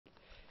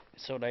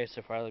It's so nice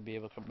to finally be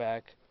able to come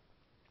back,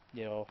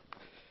 you know,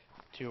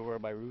 to where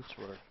my roots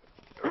were.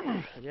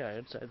 And yeah,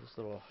 inside this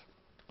little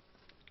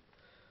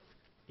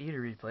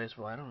eatery place.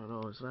 Well, I don't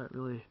know. It's not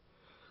really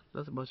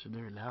nothing much in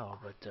there now,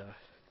 but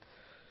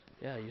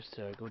yeah, I used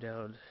to go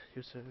down.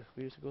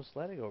 We used to go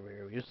sledding over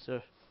here. We used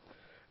to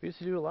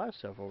do a lot of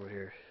stuff over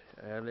here,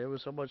 and it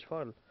was so much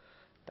fun.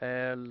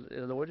 And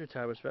in the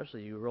wintertime,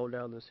 especially, you roll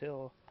down this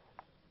hill,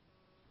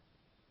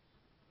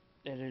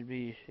 and it'd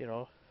be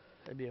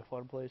a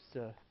fun place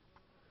to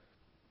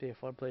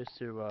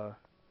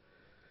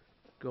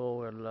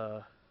go and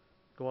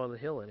go on the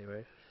hill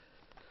anyway.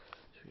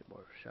 Let's get more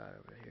of a shot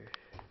over here.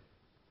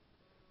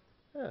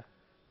 Yeah.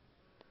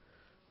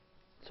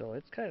 So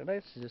it's kind of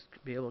nice to just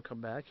be able to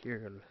come back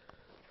here and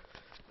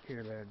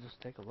there and just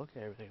take a look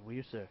at everything.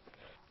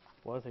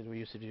 One of the things we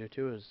used to do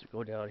too is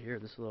go down here,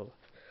 this little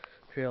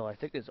trail. I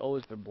think it's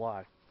always been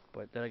blocked,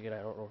 but then again,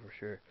 I don't know for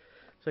sure.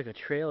 It's like a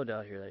trail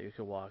down here that you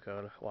can walk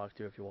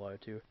through if you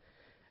wanted to,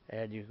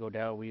 and you can go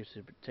down. We used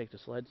to take the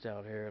sleds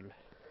down here and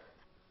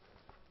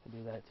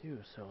do that too.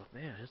 So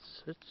man,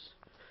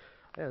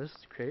 yeah, this is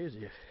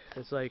crazy.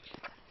 It's like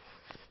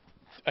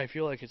I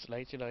feel like it's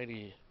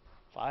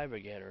 1995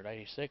 again or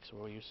 96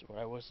 when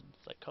I was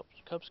like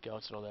Cub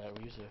Scouts and all that.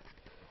 We used to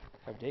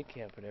have day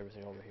camp and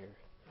everything over here.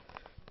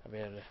 I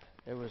mean,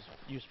 it was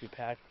used to be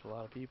packed with a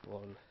lot of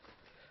people, and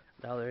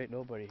now there ain't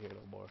nobody here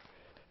no more.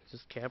 It's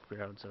just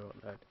campgrounds and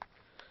whatnot.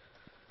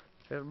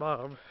 And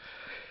mom,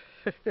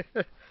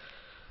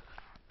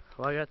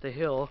 well, I got the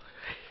hill.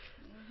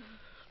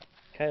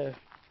 Mhm. Kind of,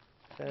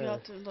 You kind of.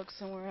 have to look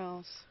somewhere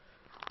else.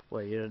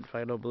 What? You didn't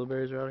find no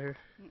blueberries around here?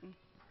 Mm-mm.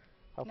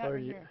 Not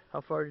right here.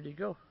 How far did you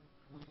go?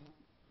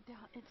 Down.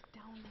 It's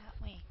down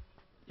that way.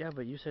 Yeah,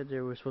 but you said they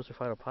were supposed to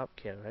find a pop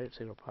can. I didn't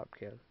see no pop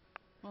can.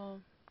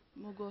 Well,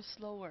 we'll go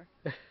slower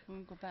when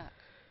we go back.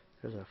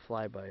 There's a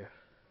flyby, or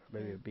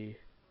maybe Okay. a bee.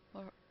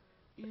 Or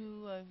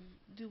you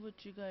do what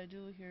you gotta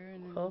do here,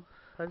 and Well,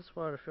 then I just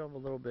wanted to film a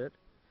little bit.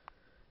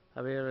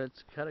 I mean,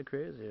 it's kind of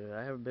crazy.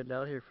 I haven't been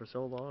down here for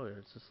so long, and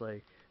it's just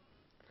like,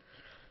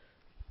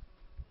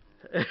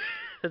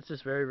 it's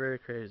just very, very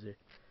crazy.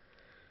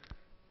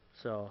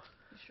 So,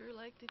 you sure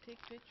like to take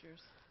pictures.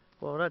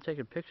 well, I'm not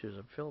taking pictures.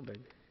 I'm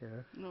filming. Yeah,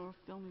 No,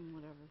 filming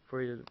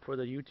whatever. for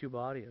the YouTube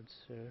audience.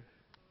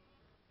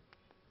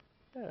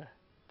 Yeah.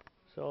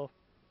 So,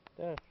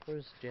 yeah, we're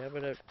just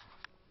jamming at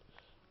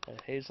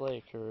Hayes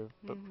Lake or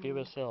Mhm.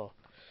 Bemis Hill.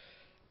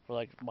 We're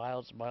like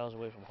miles and miles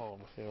away from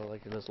home.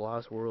 Like in this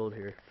lost world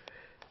here.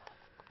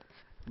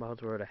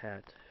 Miles wearing a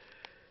hat.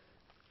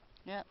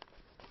 Yep.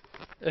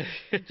 Wearing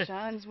And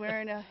Sean's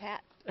wearing a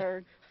hat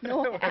or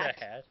no a hat.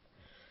 hat.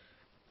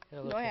 Yeah,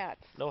 No look, hat.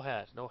 no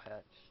hat, no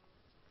hat.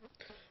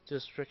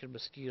 Just freaking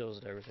mosquitoes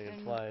and everything and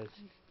And flies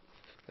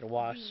and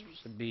wasps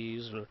bees. and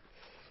bees.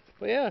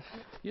 But yeah,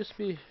 used to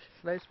be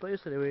a nice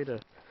place anyway.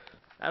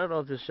 I don't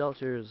know if this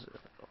shelter is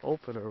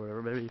open or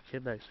whatever. Maybe you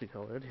can actually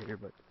go in here,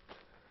 but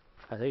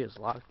I think it's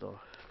locked though.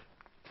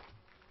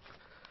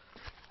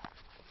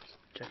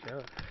 Check it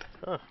out.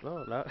 Oh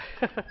no, not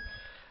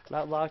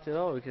not locked at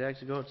all. We can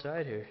actually go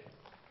inside here.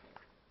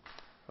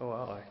 Oh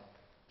wow.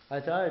 I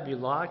thought it'd be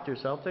locked or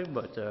something,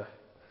 but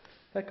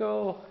heck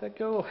go, heck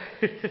go.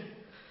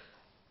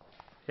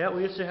 Yeah,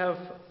 we used to have.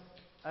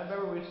 I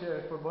remember we used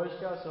to for Boy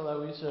Scouts and all that.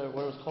 We used to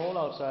when it was cold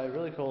outside,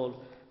 really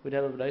cold. We'd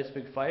have a nice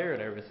big fire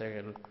and everything,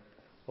 and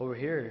over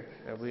here,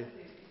 and we.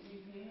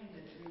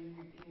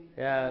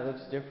 Yeah, it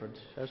looks different.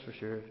 That's for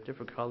sure.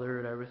 Different color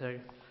and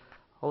everything.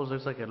 Almost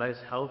looks like a nice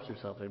house or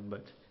something.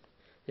 But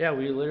yeah,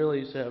 we literally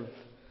used to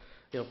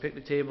have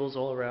picnic tables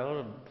all around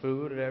and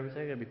food and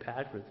everything. It'd be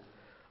packed with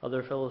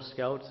other fellow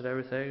scouts and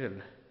everything.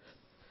 And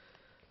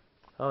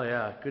oh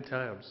yeah, good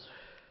times.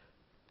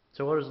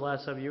 So what was the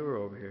last time you were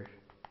over here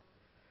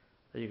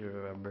that you can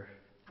remember?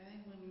 I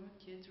think when your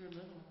kids were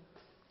little.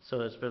 So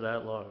it's been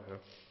that long, huh?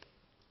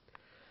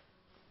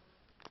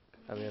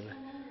 I You mean, can't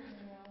come over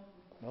here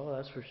now. oh,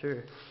 that's for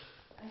sure.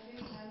 I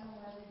think I know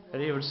why they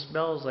It even blocked.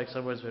 smells like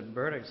someone's been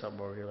burning something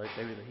over here. Like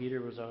maybe the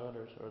heater was on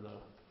or the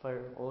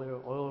fire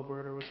oil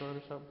burner was on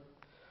or something.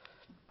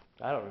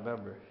 I don't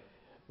remember,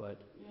 but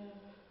Yeah.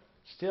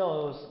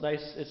 still, it was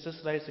nice. It's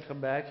just nice to come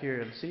back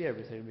here and see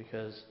everything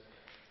because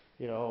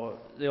they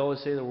always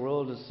say the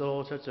world is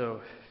such a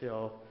you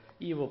know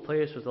evil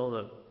place with all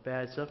the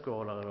bad stuff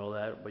going on and all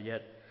that, but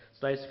yet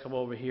it's nice to come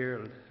over here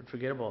and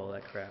forget about all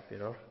that crap.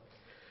 It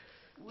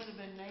would have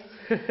been nice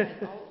if they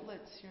had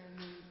outlets here,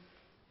 and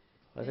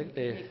I then you think could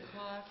they, make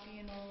coffee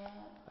and all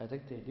that. I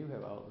think they do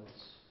have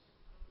outlets.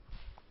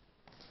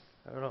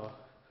 I don't know.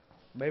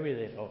 Maybe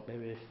they don't.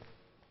 Maybe,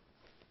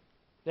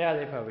 yeah,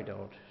 they probably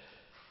don't.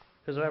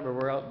 Because remember,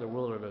 we're out in the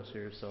wilderness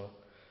here, so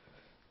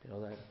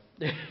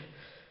that.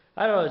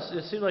 I don't know.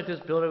 It seemed like this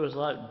building was a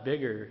lot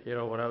bigger,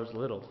 when I was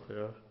little,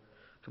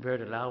 compared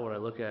to now. When I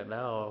look at it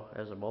now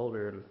as I'm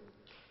older, and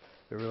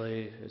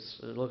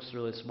it looks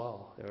really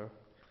small.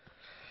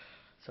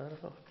 So I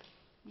don't know.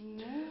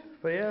 Yeah.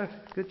 But yeah,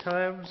 good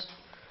times.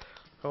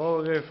 Oh,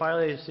 we're gonna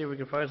finally see if we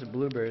can find some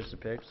blueberries to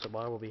pick, so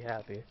mom will be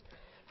happy.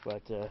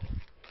 But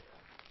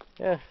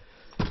yeah,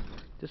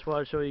 just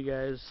want to show you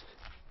guys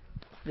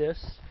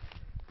this,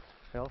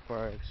 for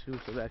our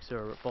exclusive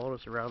extra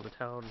bonus around the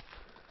town,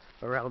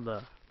 around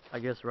the, I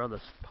guess around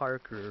the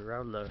park or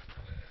around the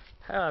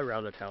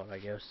town, I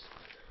guess,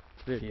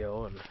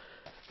 video. And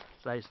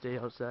it's a nice day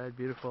outside,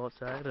 beautiful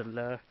outside,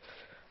 and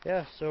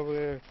yeah, so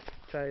we're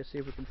trying to see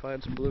if we can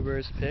find some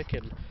blueberries to pick,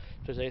 and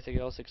if there's anything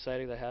else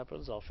exciting that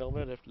happens, I'll film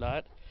it. If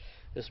not,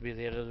 this will be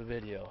the end of the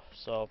video.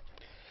 So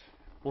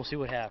we'll see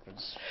what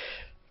happens.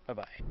 Bye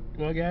bye.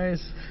 Well,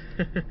 guys,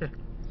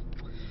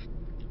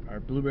 our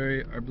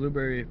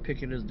blueberry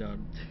picking is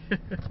done.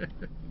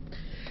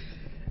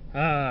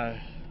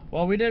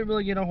 Well, we didn't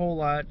really get a whole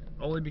lot,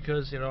 only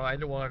because I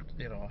didn't want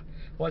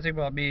one thing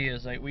about me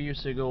is like we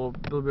used to go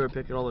blueberry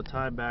picking all the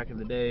time back in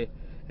the day,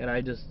 and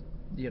I just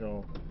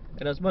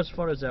and as much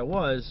fun as that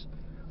was,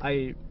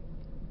 I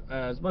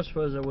as much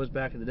fun as it was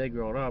back in the day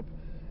growing up,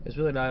 it's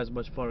really not as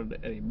much fun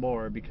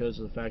anymore because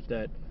of the fact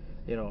that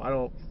I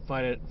don't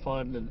find it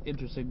fun and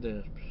interesting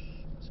to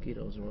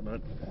mosquitoes or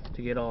whatnot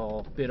to get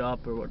all bit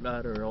up or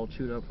whatnot, or all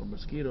chewed up from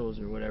mosquitoes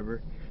or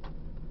whatever,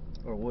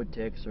 or wood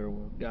ticks, or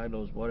God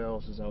knows what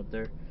else is out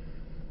there.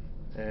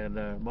 And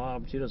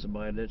Mom, she doesn't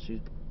mind it.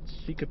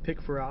 She could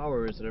pick for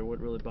hours and it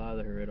wouldn't really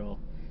bother her at all.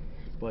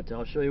 But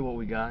I'll show you what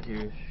we got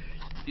here.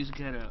 These are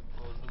kind of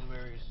old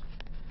blueberries.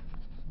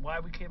 Why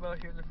we came out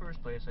here in the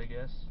first place, I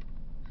guess.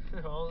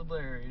 All the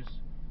berries.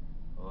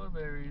 All the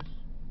berries.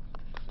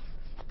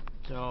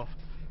 So,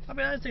 I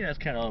mean, I think that's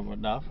kind of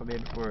enough. I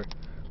mean, for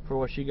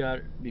what she got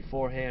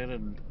beforehand,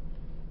 and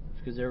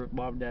because their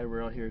mom and dad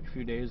were out here a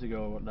few days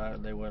ago and whatnot,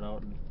 and they went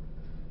out and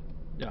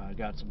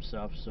got some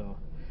stuff. So,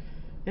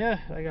 yeah,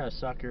 I got a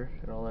sucker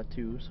and all that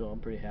too. So I'm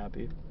pretty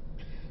happy.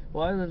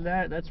 Well, other than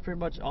that, that's pretty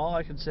much all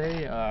I can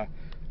say.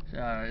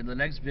 In the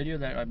next video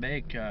that I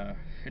make,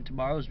 in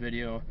tomorrow's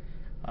video,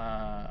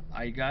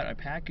 I got a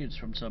package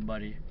from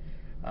somebody,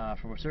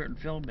 from a certain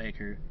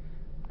filmmaker,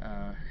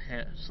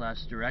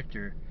 slash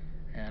director,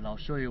 and I'll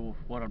show you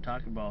what I'm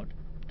talking about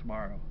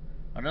tomorrow.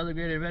 Another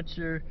great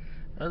adventure,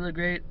 another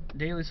great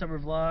daily summer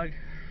vlog,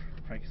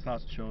 Frank's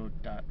Thoughts Show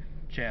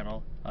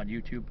channel on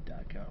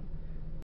YouTube.com.